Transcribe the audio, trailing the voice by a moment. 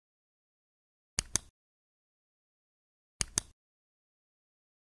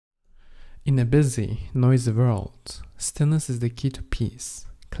In a busy, noisy world, stillness is the key to peace,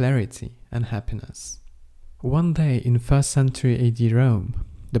 clarity, and happiness. One day in 1st century AD Rome,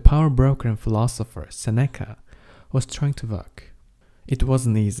 the power broker and philosopher Seneca was trying to work. It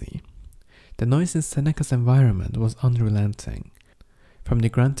wasn't easy. The noise in Seneca's environment was unrelenting. From the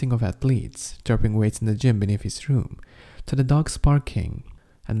grunting of athletes dropping weights in the gym beneath his room, to the dogs barking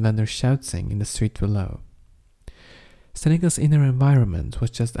and vendors shouting in the street below. Seneca's inner environment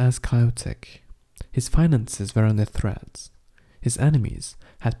was just as chaotic. His finances were under threat. His enemies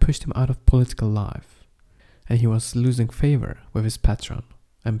had pushed him out of political life, and he was losing favor with his patron,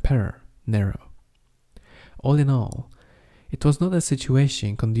 Emperor Nero. All in all, it was not a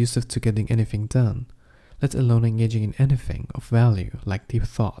situation conducive to getting anything done, let alone engaging in anything of value like deep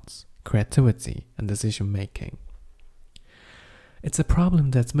thoughts, creativity, and decision-making. It's a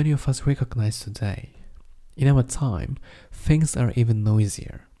problem that many of us recognize today. In our time, things are even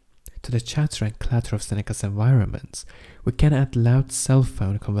noisier. To the chatter and clatter of Seneca's environments, we can add loud cell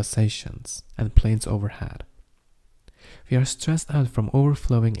phone conversations and planes overhead. We are stressed out from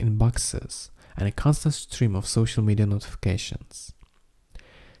overflowing inboxes and a constant stream of social media notifications.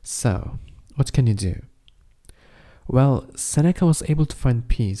 So, what can you do? Well, Seneca was able to find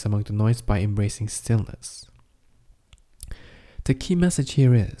peace among the noise by embracing stillness. The key message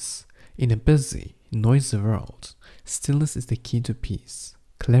here is, in a busy, noisy world, stillness is the key to peace,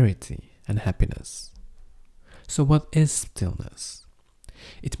 clarity, and happiness. So what is stillness?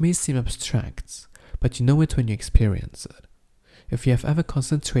 It may seem abstract, but you know it when you experience it. If you have ever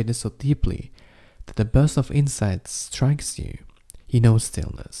concentrated so deeply that a burst of insight strikes you, you know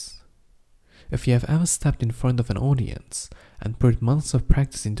stillness. If you have ever stepped in front of an audience and put months of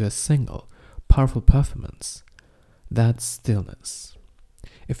practice into a single, powerful performance, that's stillness.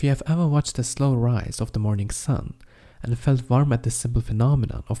 If you have ever watched the slow rise of the morning sun and felt warm at the simple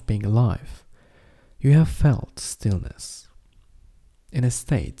phenomenon of being alive, you have felt stillness. In a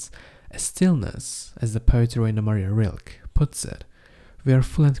state, a stillness, as the poet Rainer Maria Rilke puts it, we are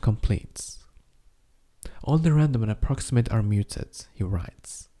full and complete. All the random and approximate are muted, he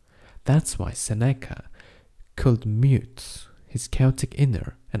writes. That's why Seneca could mute his chaotic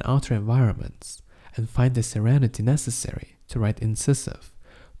inner and outer environments and find the serenity necessary to write incisive,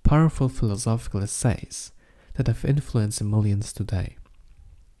 powerful philosophical essays that have influenced millions today.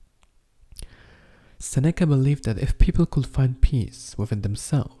 Seneca believed that if people could find peace within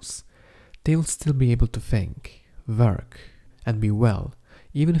themselves, they would still be able to think, work, and be well,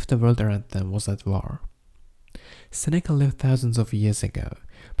 even if the world around them was at war. Seneca lived thousands of years ago,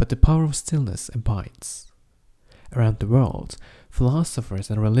 but the power of stillness abides. Around the world, philosophers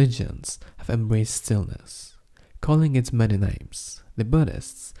and religions have embraced stillness, calling it many names. The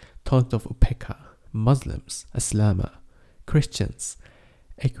Buddhists talked of upekkha, Muslims, aslama, Christians,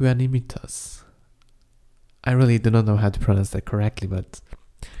 equanimitas. I really do not know how to pronounce that correctly, but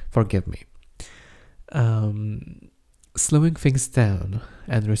forgive me. Slowing things down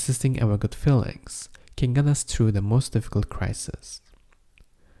and resisting our good feelings can get us through the most difficult crisis.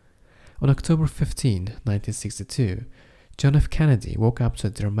 On October 15, 1962, John F. Kennedy woke up to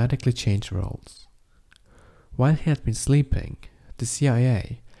dramatically changed roles. While he had been sleeping, the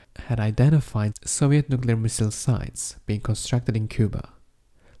CIA had identified Soviet nuclear missile sites being constructed in Cuba,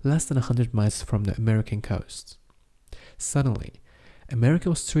 less than 100 miles from the American coast. Suddenly, America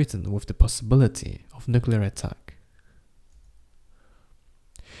was threatened with the possibility of nuclear attack.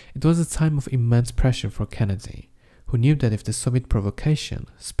 It was a time of immense pressure for Kennedy, who knew that if the Soviet provocation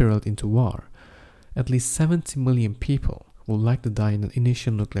spiraled into war, at least 70 million people would likely die in the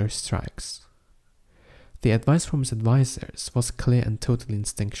initial nuclear strikes. The advice from his advisors was clear and totally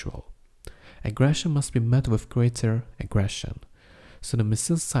instinctual. Aggression must be met with greater aggression, so the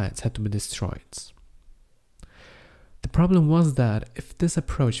missile sites had to be destroyed. The problem was that if this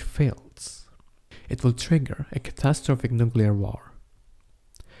approach fails, it will trigger a catastrophic nuclear war.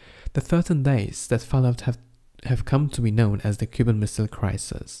 The 13 days that followed have come to be known as the Cuban Missile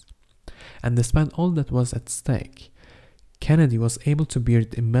Crisis, and despite all that was at stake, Kennedy was able to bear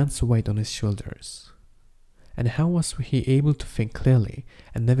the immense weight on his shoulders. And how was he able to think clearly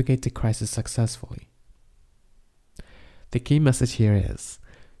and navigate the crisis successfully? The key message here is,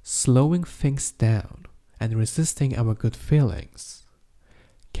 slowing things down and resisting our good feelings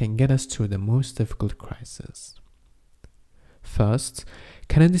can get us through the most difficult crisis. First,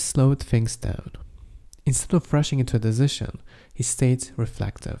 Kennedy slowed things down. Instead of rushing into a decision, he stayed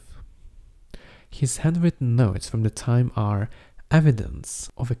reflective. His handwritten notes from the time are evidence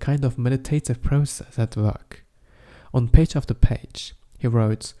of a kind of meditative process at work. On page after page, he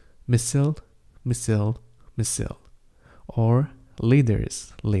wrote missile, missile, missile, or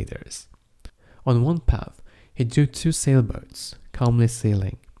leaders, leaders. On one path, he drew 2 sailboats, calmly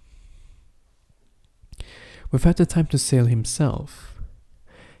sailing. Without the time to sail himself,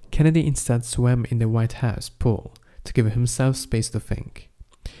 Kennedy instead swam in the White House pool to give himself space to think.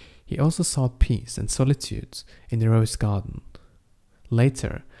 He also sought peace and solitude in the Rose Garden.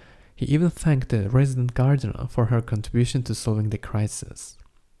 Later, he even thanked the resident gardener for her contribution to solving the crisis.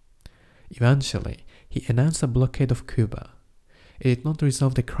 Eventually, he announced a blockade of Cuba. It did not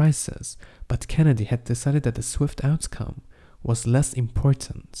resolve the crisis, but Kennedy had decided that the swift outcome was less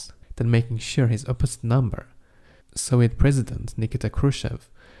important than making sure his opposite number, Soviet President Nikita Khrushchev,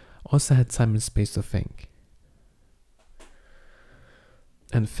 also had time and space to think.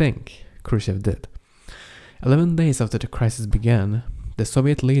 And think, Khrushchev did. 11 days after the crisis began, the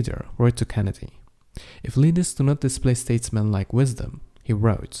Soviet leader wrote to Kennedy. If leaders do not display statesman-like wisdom, he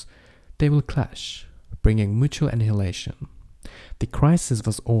wrote, they will clash, bringing mutual annihilation. The crisis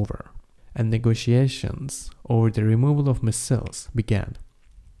was over, and negotiations over the removal of missiles began.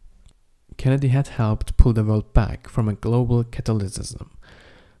 Kennedy had helped pull the world back from a global catalyticism,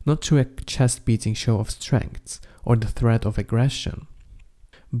 not through a chest-beating show of strength or the threat of aggression,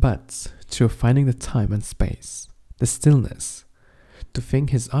 but through finding the time and space, the stillness, to think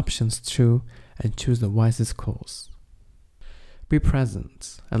his options through and choose the wisest course. Be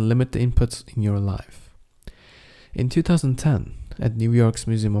present and limit the inputs in your life. In 2010, at New York's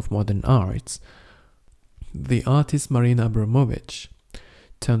Museum of Modern Art, the artist Marina Abramovich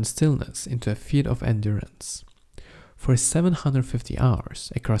turned stillness into a feat of endurance. For 750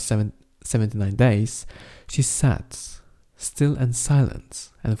 hours across 79 days, she sat, still and silent,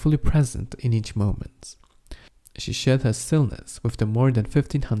 and fully present in each moment. She shared her stillness with the more than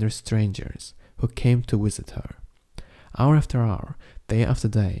 1,500 strangers who came to visit her. Hour after hour, day after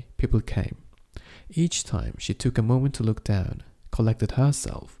day, people came. Each time she took a moment to look down, collected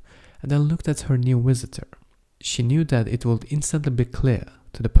herself, and then looked at her new visitor. She knew that it would instantly be clear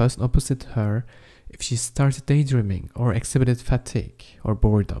to the person opposite her if she started daydreaming or exhibited fatigue or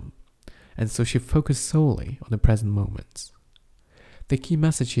boredom, and so she focused solely on the present moment. The key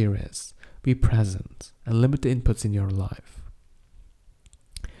message here is, be present and limit the inputs in your life.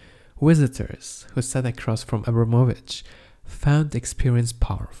 Visitors who sat across from Abramovich found the experience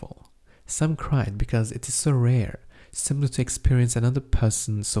powerful. Some cried because it is so rare simply to experience another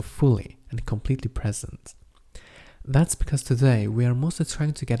person so fully and completely present. That's because today we are mostly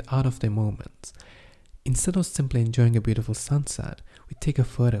trying to get out of the moment. Instead of simply enjoying a beautiful sunset, we take a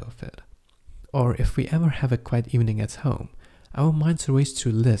photo of it. Or if we ever have a quiet evening at home, our minds race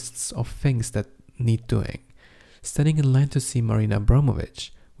through lists of things that need doing. Standing in line to see Marina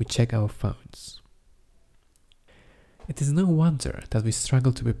Abramovich, we check our phones. It is no wonder that we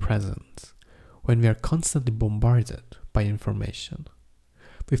struggle to be present when we are constantly bombarded by information.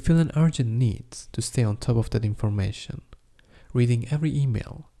 We feel an urgent need to stay on top of that information, reading every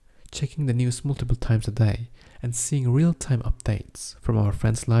email, checking the news multiple times a day, and seeing real-time updates from our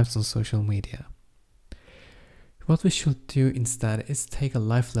friends' lives on social media. What we should do instead is take a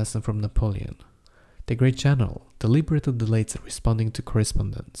life lesson from Napoleon. The great general deliberately delayed responding to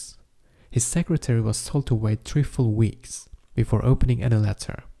correspondence. His secretary was told to wait 3 full weeks before opening any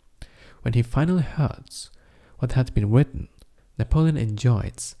letter. When he finally heard what had been written, Napoleon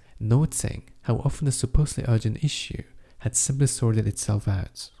enjoyed noting how often the supposedly urgent issue had simply sorted itself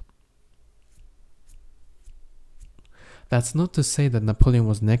out. That's not to say that Napoleon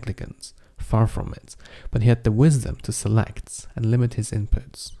was negligent, far from it, but he had the wisdom to select and limit his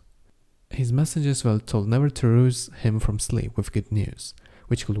inputs. His messengers were told never to rouse him from sleep with good news,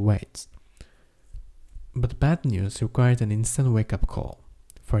 which could wait. But bad news required an instant wake-up call.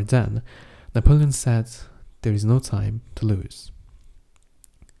 For then, Napoleon said, there is no time to lose.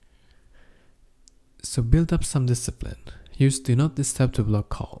 So build up some discipline. Use Do Not Disturb to block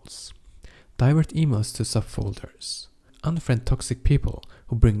calls. Divert emails to subfolders. Unfriend toxic people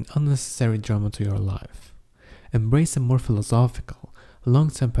who bring unnecessary drama to your life. Embrace a more philosophical,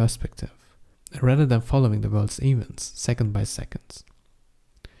 long-term perspective, rather than following the world's events second by second.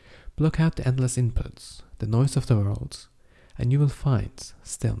 Block out the endless inputs, the noise of the world, and you will find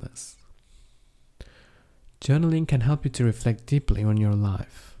stillness. Journaling can help you to reflect deeply on your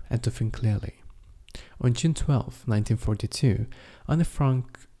life and to think clearly. On June 12, 1942, Anne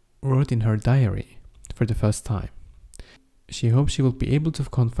Frank wrote in her diary for the first time. She hoped she will be able to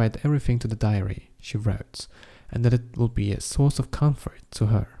confide everything to the diary she wrote, and that it will be a source of comfort to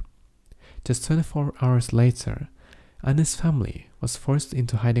her. Just 24 hours later, Anne's family was forced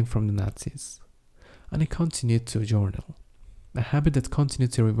into hiding from the Nazis. Anne continued to journal, a habit that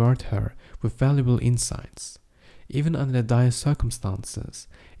continued to reward her with valuable insights, even under the dire circumstances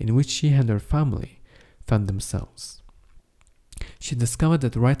in which she and her family found themselves. She discovered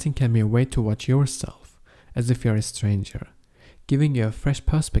that writing can be a way to watch yourself as if you are a stranger, giving you a fresh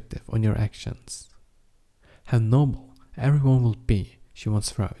perspective on your actions. How noble everyone would be, she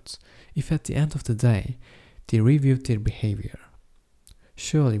once wrote, if at the end of the day they reviewed their behavior.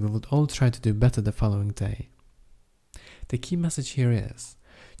 Surely we would all try to do better the following day. The key message here is,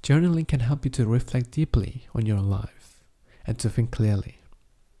 journaling can help you to reflect deeply on your life and to think clearly.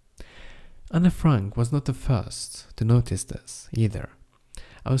 Anne Frank was not the first to notice this either.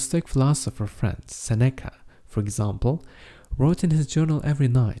 Our Stoic philosopher friend Seneca, for example, wrote in his journal every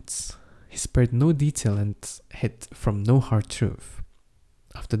night. He spared no detail and hid from no hard truth.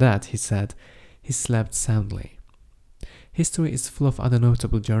 After that, he said, he slept soundly. History is full of other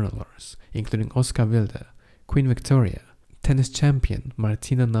notable journalers, including Oscar Wilde, Queen Victoria, tennis champion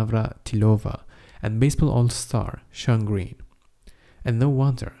Martina Navratilova, and baseball all-star Sean Green. And no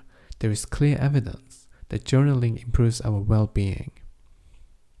wonder, there is clear evidence that journaling improves our well-being.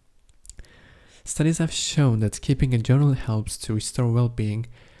 Studies have shown that keeping a journal helps to restore well-being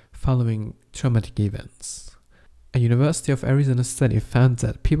following traumatic events. A University of Arizona study found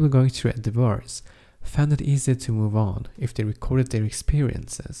that people going through a divorce found it easier to move on if they recorded their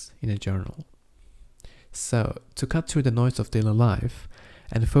experiences in a journal. So, to cut through the noise of daily life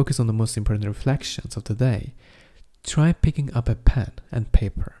and focus on the most important reflections of the day, try picking up a pen and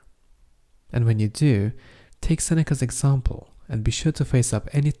paper. And when you do, take Seneca's example and be sure to face up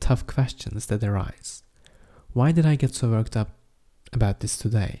any tough questions that arise. Why did I get so worked up about this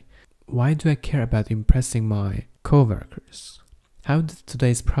today? Why do I care about impressing my co-workers? How did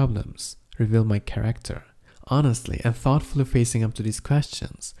today's problems reveal my character? Honestly and thoughtfully facing up to these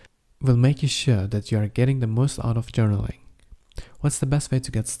questions will make you sure that you are getting the most out of journaling. What's the best way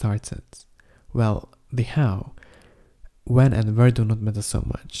to get started? Well, the how, when and where do not matter so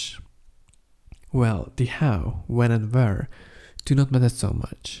much. The how, when and where do not matter so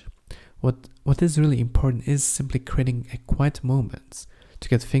much. What is really important is simply creating a quiet moment to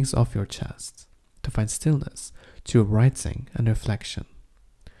get things off your chest, to find stillness through writing and reflection.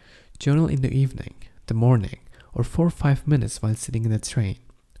 Journal in the evening, the morning, or 4 or 5 minutes while sitting in the train,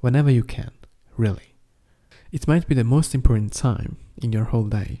 whenever you can, really. It might be the most important time in your whole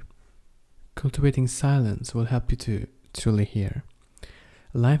day. Cultivating silence will help you to truly hear.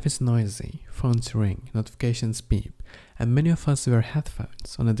 Life is noisy, phones ring, notifications beep, and many of us wear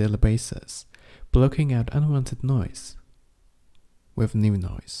headphones on a daily basis, blocking out unwanted noise with new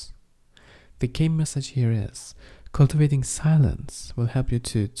noise. The key message here is, cultivating silence will help you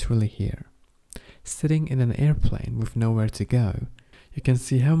to truly hear. Sitting in an airplane with nowhere to go, you can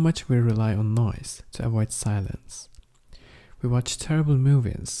see how much we rely on noise to avoid silence. We watch terrible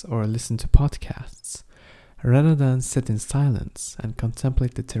movies or listen to podcasts, rather than sit in silence and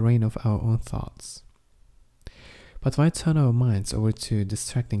contemplate the terrain of our own thoughts. But why turn our minds over to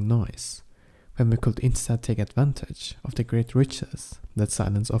distracting noise, when we could instead take advantage of the great riches that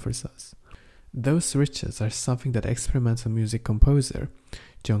silence offers us? Those riches are something that experimental music composer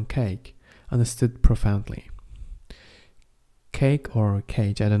John Cage understood profoundly. Cage, or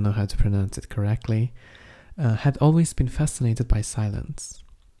Cage, I don't know how to pronounce it correctly, had always been fascinated by silence.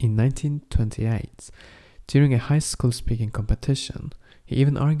 In 1928, during a high school speaking competition, he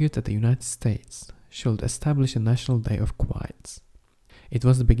even argued that the United States should establish a national day of quiet. It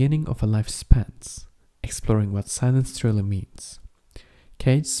was the beginning of a life spent exploring what silence truly means.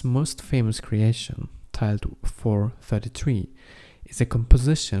 Cage's most famous creation, titled 433, is a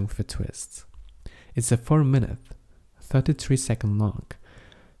composition with a twist. It's a 4-minute, 33-second long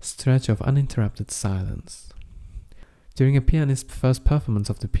stretch of uninterrupted silence. During a pianist's first performance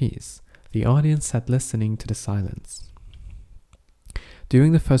of the piece, the audience sat listening to the silence.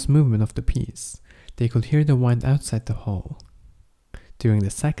 During the first movement of the piece, they could hear the wind outside the hall. During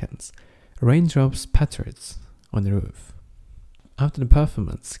the seconds, raindrops pattered on the roof. After the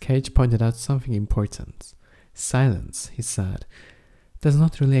performance, Cage pointed out something important. Silence, he said, does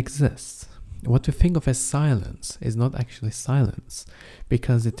not really exist. What we think of as silence is not actually silence,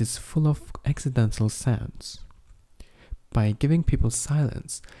 because it is full of accidental sounds. By giving people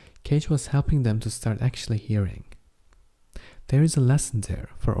silence, Cage was helping them to start actually hearing. There is a lesson there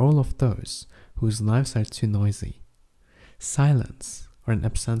for all of those whose lives are too noisy. Silence, or an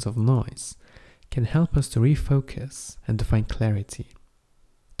absence of noise, can help us to refocus and to find clarity,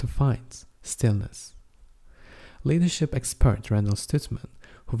 to find stillness. Leadership expert Randall Stutman,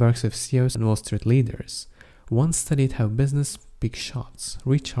 who works with CEOs and Wall Street leaders, once studied how business big shots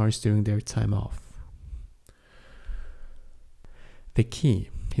recharge during their time off. The key,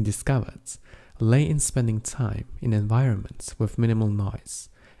 he discovered, lay in spending time in environments with minimal noise,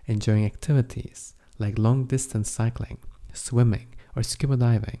 enjoying activities like long-distance cycling, swimming, or scuba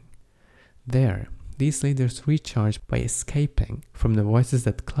diving. There, these leaders recharged by escaping from the voices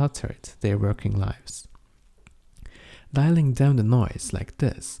that cluttered their working lives. Dialing down the noise like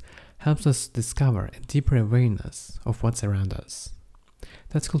this helps us discover a deeper awareness of what's around us.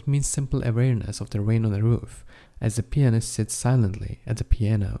 That could mean simple awareness of the rain on the roof as the pianist sits silently at the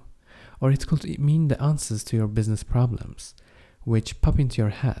piano, or it could mean the answers to your business problems, which pop into your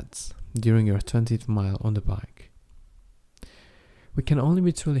heads during your 20th mile on the bike. We can only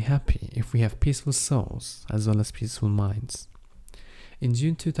be truly happy if we have peaceful souls as well as peaceful minds. In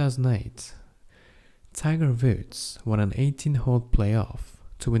June 2008, Tiger Woods won an 18-hole playoff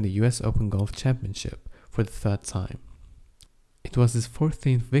to win the US Open Golf Championship for the third time. It was his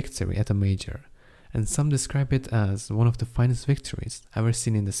 14th victory at a major, and some describe it as one of the finest victories ever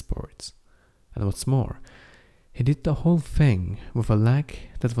seen in the sport. And what's more, he did the whole thing with a leg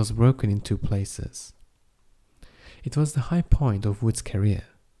that was broken in 2 places. It was the high point of Woods' career,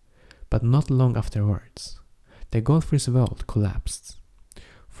 but not long afterwards, the golfer's world collapsed.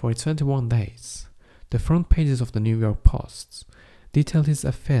 For 21 days, the front pages of the New York Post detailed his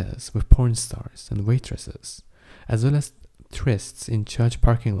affairs with porn stars and waitresses, as well as trysts in church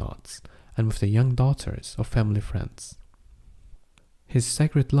parking lots and with the young daughters of family friends. His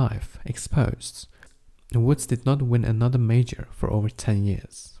secret life exposed, Woods did not win another major for over 10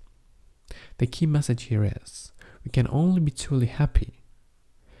 years. The key message here is, we can only be truly happy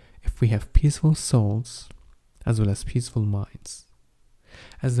if we have peaceful souls as well as peaceful minds.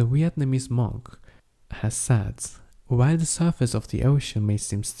 As the Vietnamese monk has said, while the surface of the ocean may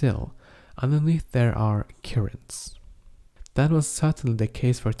seem still, underneath there are currents. That was certainly the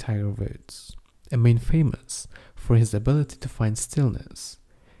case for Tiger Woods, a man famous for his ability to find stillness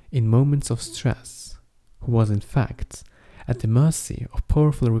in moments of stress, who was in fact at the mercy of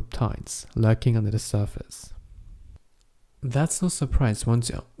powerful riptides lurking under the surface. That's no surprise once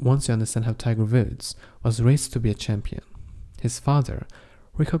you understand how Tiger Woods was raised to be a champion. His father,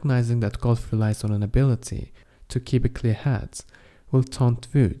 recognizing that golf relies on an ability to keep a clear head, will taunt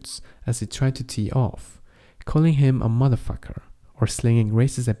Woods as he tried to tee off, calling him a motherfucker or slinging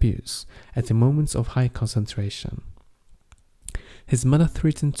racist abuse at the moments of high concentration. His mother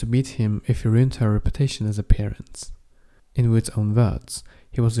threatened to beat him if he ruined her reputation as a parent. In Woods' own words,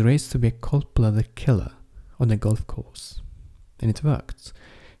 he was raised to be a cold-blooded killer on a golf course. And it worked.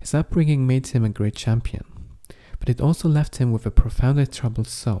 His upbringing made him a great champion, but it also left him with a profoundly troubled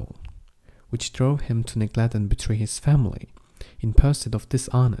soul, which drove him to neglect and betray his family in pursuit of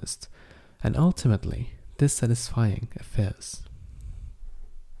dishonest and ultimately dissatisfying affairs.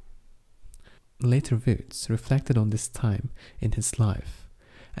 Later Woods reflected on this time in his life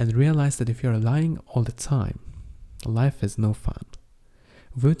and realized that if you're lying all the time, life is no fun.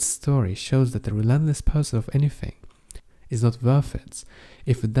 Woods' story shows that the relentless pursuit of anything is not worth it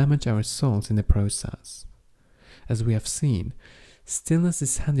if we damage our souls in the process. As we have seen, stillness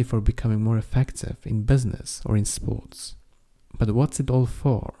is handy for becoming more effective in business or in sports. But what's it all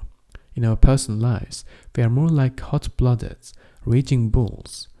for? In our personal lives, we are more like hot-blooded, raging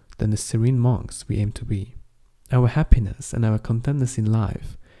bulls than the serene monks we aim to be. Our happiness and our contentness in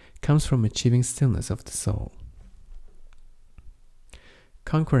life comes from achieving stillness of the soul.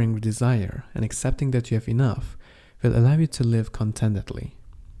 Conquering desire and accepting that you have enough will allow you to live contentedly.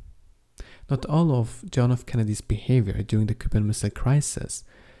 Not all of John F. Kennedy's behavior during the Cuban Missile Crisis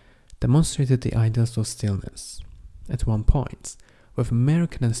demonstrated the ideals of stillness. At one point, with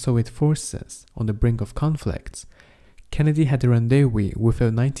American and Soviet forces on the brink of conflict, Kennedy had a rendezvous with a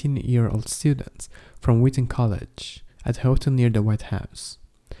 19-year-old student from Wheaton College at a hotel near the White House.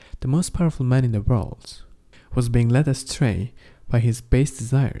 The most powerful man in the world was being led astray by his base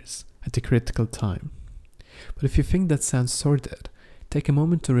desires at a critical time. But if you think that sounds sordid, take a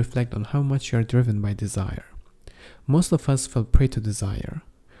moment to reflect on how much you are driven by desire. Most of us fall prey to desire,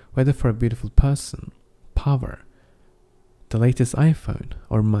 whether for a beautiful person, power, the latest iPhone,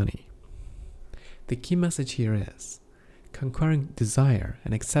 or money. The key message here is, conquering desire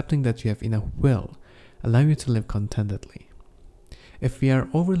and accepting that you have enough will allow you to live contentedly. If we are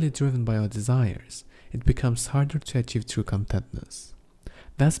overly driven by our desires, it becomes harder to achieve true contentness.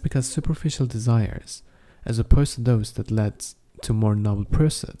 That's because superficial desires, as opposed to those that led to more noble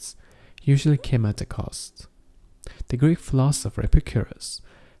pursuits, usually came at a cost. The Greek philosopher Epicurus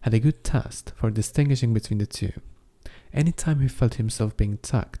had a good test for distinguishing between the two. Anytime he felt himself being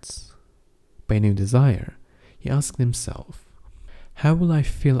tugged by a new desire, he asked himself, how will I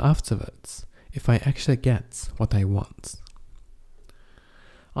feel afterwards if I actually get what I want?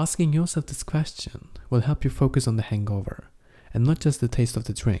 Asking yourself this question will help you focus on the hangover, and not just the taste of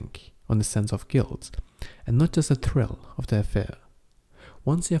the drink, on the sense of guilt, and not just the thrill of the affair.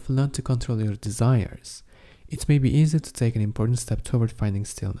 Once you have learned to control your desires, it may be easy to take an important step toward finding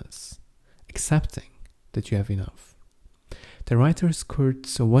stillness, accepting that you have enough. The writers Kurt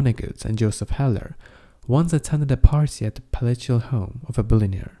Vonnegut and Joseph Heller once attended a party at the palatial home of a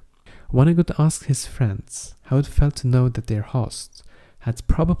billionaire. Vonnegut asked his friends how it felt to know that their host had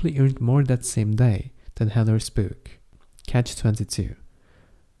probably earned more that same day than Heller's book, Catch-22,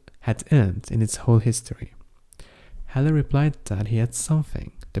 had earned in its whole history. Heller replied that he had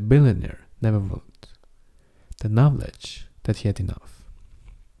something the billionaire never would, the knowledge that he had enough.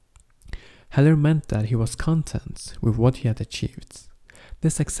 Heller meant that he was content with what he had achieved.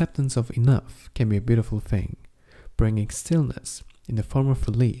 This acceptance of enough can be a beautiful thing, bringing stillness in the form of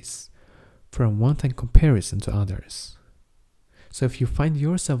release from wanting comparison to others. So if you find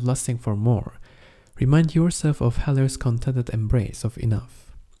yourself lusting for more, remind yourself of Heller's contented embrace of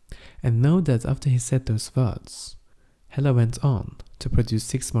enough, and know that after he said those words, Heller went on to produce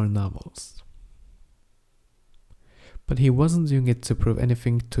 6 more novels. But he wasn't doing it to prove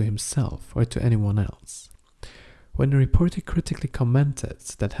anything to himself or to anyone else. When a reporter critically commented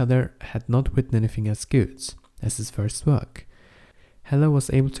that Heller had not written anything as good as his first work, Heller was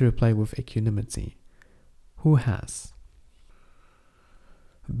able to reply with equanimity, "Who has?"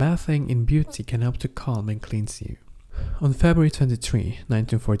 Bathing in beauty can help to calm and cleanse you. On February 23,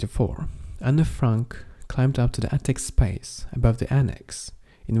 1944, Anne Frank climbed up to the attic space above the annex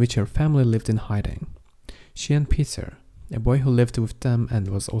in which her family lived in hiding. She and Peter, a boy who lived with them and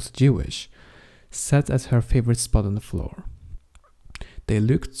was also Jewish, sat at her favorite spot on the floor. They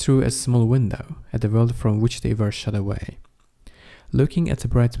looked through a small window at the world from which they were shut away. Looking at the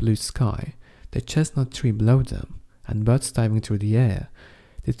bright blue sky, the chestnut tree below them, and birds diving through the air,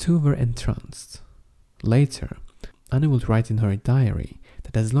 the two were entranced. Later, Anne would write in her diary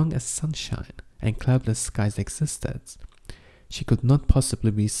that as long as sunshine and cloudless skies existed, she could not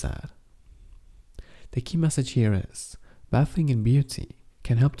possibly be sad. The key message here is, bathing in beauty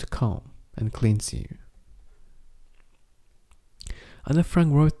can help to calm and cleanse you. Anne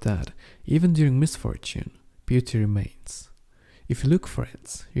Frank wrote that even during misfortune, beauty remains. If you look for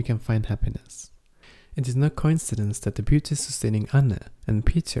it, you can find happiness. It is no coincidence that the beauty sustaining Anne and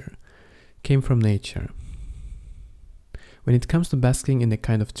Peter came from nature. When it comes to basking in the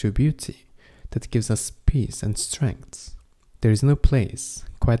kind of true beauty that gives us peace and strength, there is no place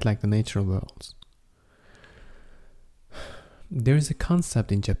quite like the natural world. There is a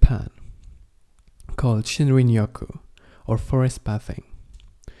concept in Japan called Shinrin-yoku, or forest bathing.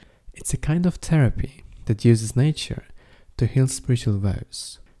 It's a kind of therapy that uses nature to heal spiritual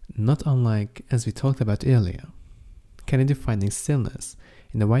woes, not unlike, as we talked about earlier, Kennedy finding stillness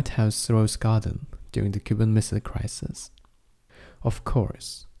in the White House rose garden during the Cuban Missile Crisis. Of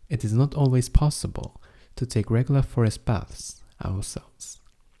course, it is not always possible to take regular forest baths ourselves.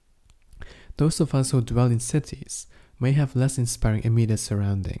 Those of us who dwell in cities may have less inspiring immediate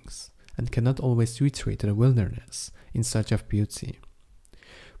surroundings and cannot always retreat to the wilderness in search of beauty.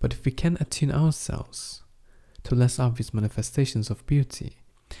 But if we can attune ourselves to less obvious manifestations of beauty,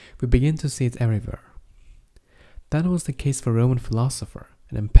 we begin to see it everywhere. That was the case for Roman philosopher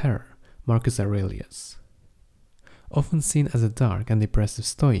and emperor Marcus Aurelius. Often seen as a dark and depressive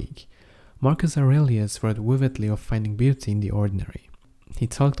Stoic, Marcus Aurelius wrote vividly of finding beauty in the ordinary. He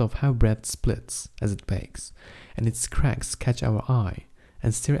talked of how bread splits as it bakes, and its cracks catch our eye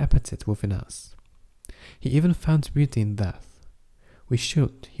and stir appetite within us. He even found beauty in death. We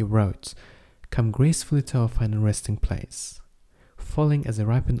should, he wrote, come gracefully to our final resting place, falling as a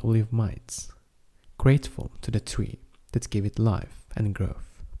ripened olive might, grateful to the tree that gave it life and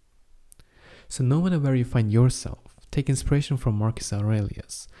growth. So no matter where you find yourself, take inspiration from Marcus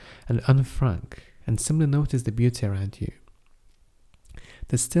Aurelius and Anne Frank and simply notice the beauty around you.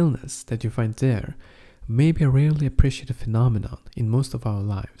 The stillness that you find there may be a rarely appreciated phenomenon in most of our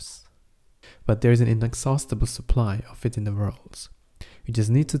lives, but there is an inexhaustible supply of it in the world. You just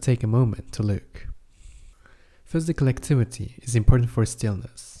need to take a moment to look. Physical activity is important for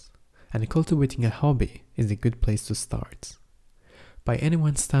stillness, and cultivating a hobby is a good place to start. By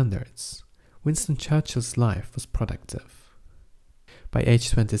anyone's standards, Winston Churchill's life was productive. By age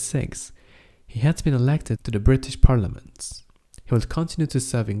 26, he had been elected to the British Parliament. He would continue to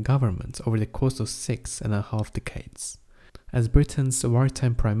serve in government over the course of 6.5 decades. As Britain's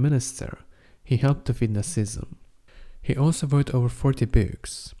wartime Prime Minister, he helped defeat Nazism. He also wrote over 40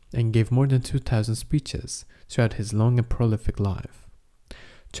 books and gave more than 2,000 speeches throughout his long and prolific life.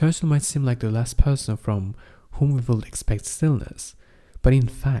 Churchill might seem like the last person from whom we would expect stillness, but in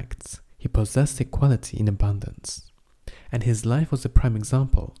fact, he possessed equality in abundance. And his life was a prime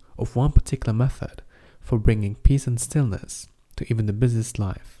example of one particular method for bringing peace and stillness to even the busiest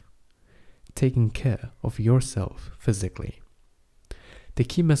life: taking care of yourself physically. The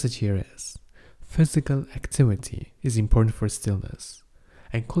key message here is, physical activity is important for stillness,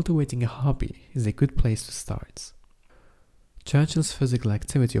 and cultivating a hobby is a good place to start. Churchill's physical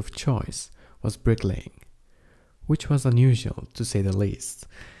activity of choice was bricklaying, which was unusual to say the least.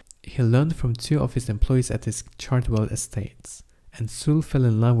 He learned from two of his employees at his Chartwell estates, and soon fell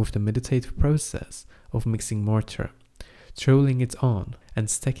in love with the meditative process of mixing mortar, rolling it on, and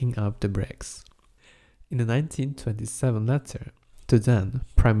stacking up the bricks. In a 1927 letter to then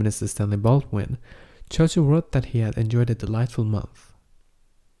Prime Minister Stanley Baldwin, Churchill wrote that he had enjoyed a delightful month.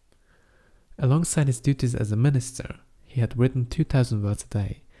 Alongside his duties as a minister, he had written 2,000 words a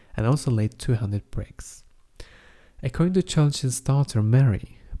day and also laid 200 bricks. According to Churchill's daughter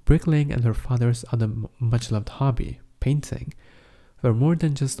Mary, bricklaying and her father's other much-loved hobby, painting, were more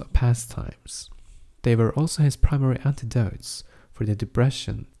than just pastimes. They were also his primary antidotes for the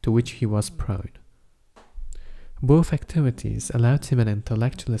depression to which he was prone. Both activities allowed him an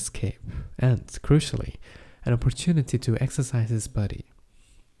intellectual escape and, crucially, an opportunity to exercise his body.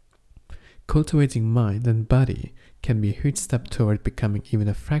 Cultivating mind and body can be a huge step toward becoming even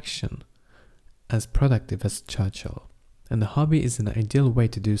a fraction as productive as Churchill, and the hobby is an ideal way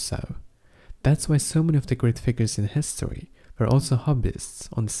to do so. That's why so many of the great figures in history were also hobbyists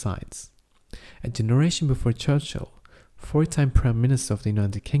on the sides. A generation before Churchill, four-time Prime Minister of the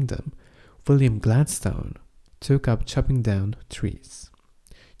United Kingdom, William Gladstone, took up chopping down trees.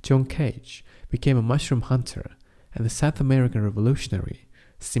 John Cage became a mushroom hunter, and the South American revolutionary,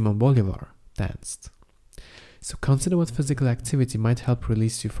 Simon Bolivar, danced. So consider what physical activity might help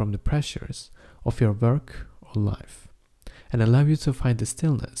release you from the pressures of your work or life, and allow you to find the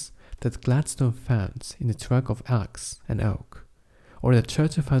stillness that Gladstone found in the trunk of axe and oak, or that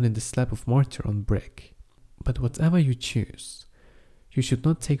Churchill found in the slab of mortar on brick. But whatever you choose, you should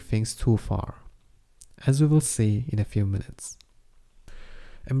not take things too far, as we will see in a few minutes.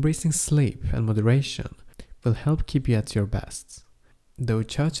 Embracing sleep and moderation will help keep you at your best. Though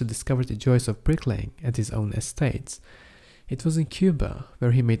Churchill discovered the joys of bricklaying at his own estates, it was in Cuba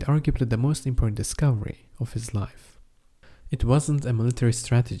where he made arguably the most important discovery of his life. It wasn't a military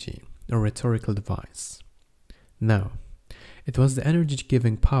strategy or rhetorical device. No, it was the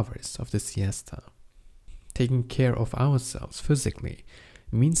energy-giving powers of the siesta. Taking care of ourselves physically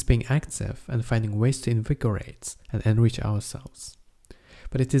means being active and finding ways to invigorate and enrich ourselves.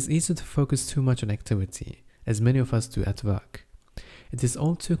 But it is easy to focus too much on activity, as many of us do at work. It is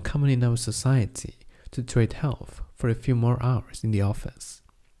all too common in our society to trade health for a few more hours in the office.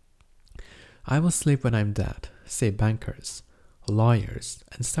 I will sleep when I'm dead, say bankers, lawyers,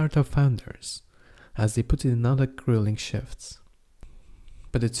 and startup founders, as they put it in other grueling shifts.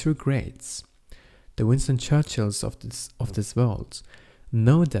 But the true greats, the Winston Churchills of this world,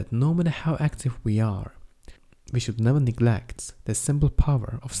 know that no matter how active we are, we should never neglect the simple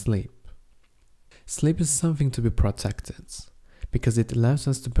power of sleep. Sleep is something to be protected, because it allows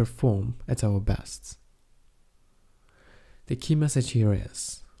us to perform at our best. The key message here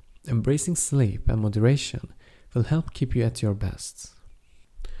is, embracing sleep and moderation will help keep you at your best.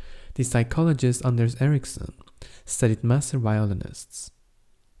 The psychologist Anders Ericsson studied master violinists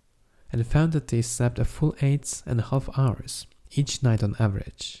and found that they slept a full 8.5 hours each night on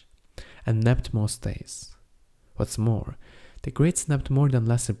average, and napped most days. What's more, the greats napped more than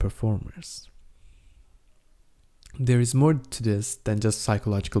lesser performers. There is more to this than just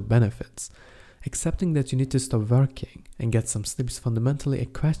psychological benefits. Accepting that you need to stop working and get some sleep is fundamentally a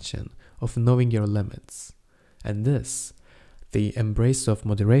question of knowing your limits. And this, the embrace of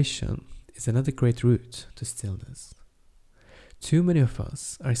moderation, is another great route to stillness. Too many of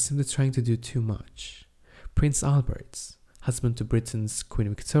us are simply trying to do too much. Prince Albert, husband to Britain's Queen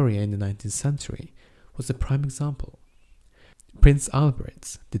Victoria in the 19th century, was a prime example. Prince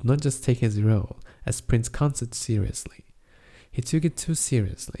Albert did not just take his role as Prince Consort seriously. He took it too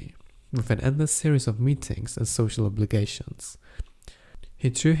seriously, with an endless series of meetings and social obligations. He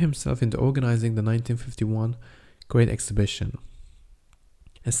threw himself into organizing the 1951 Great Exhibition,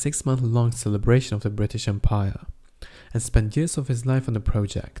 a 6-month-long celebration of the British Empire, and spent years of his life on the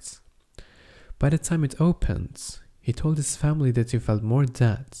project. By the time it opened, he told his family that he felt more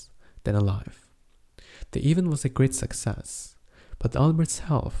dead than alive. The event was a great success, but Albert's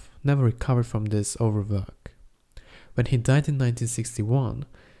health never recovered from this overwork. When he died in 1961,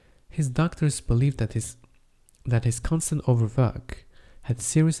 his doctors believed that his constant overwork had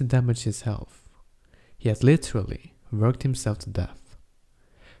seriously damaged his health. He had literally worked himself to death.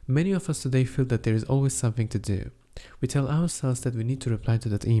 Many of us today feel that there is always something to do. We tell ourselves that we need to reply to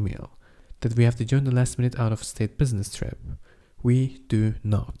that email, that we have to join the last minute out-of-state business trip. We do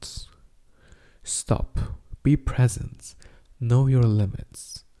not. Stop. Be present. Know your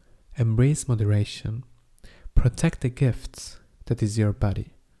limits. Embrace moderation. Protect the gift that is your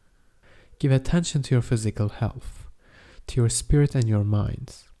body. Give attention to your physical health, to your spirit and your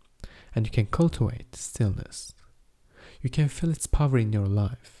mind, and you can cultivate stillness. You can feel its power in your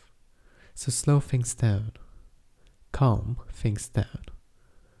life. So slow things down. Calm things down.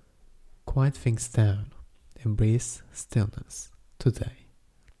 Quiet things down. Embrace stillness today.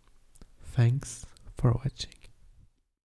 Thanks for watching.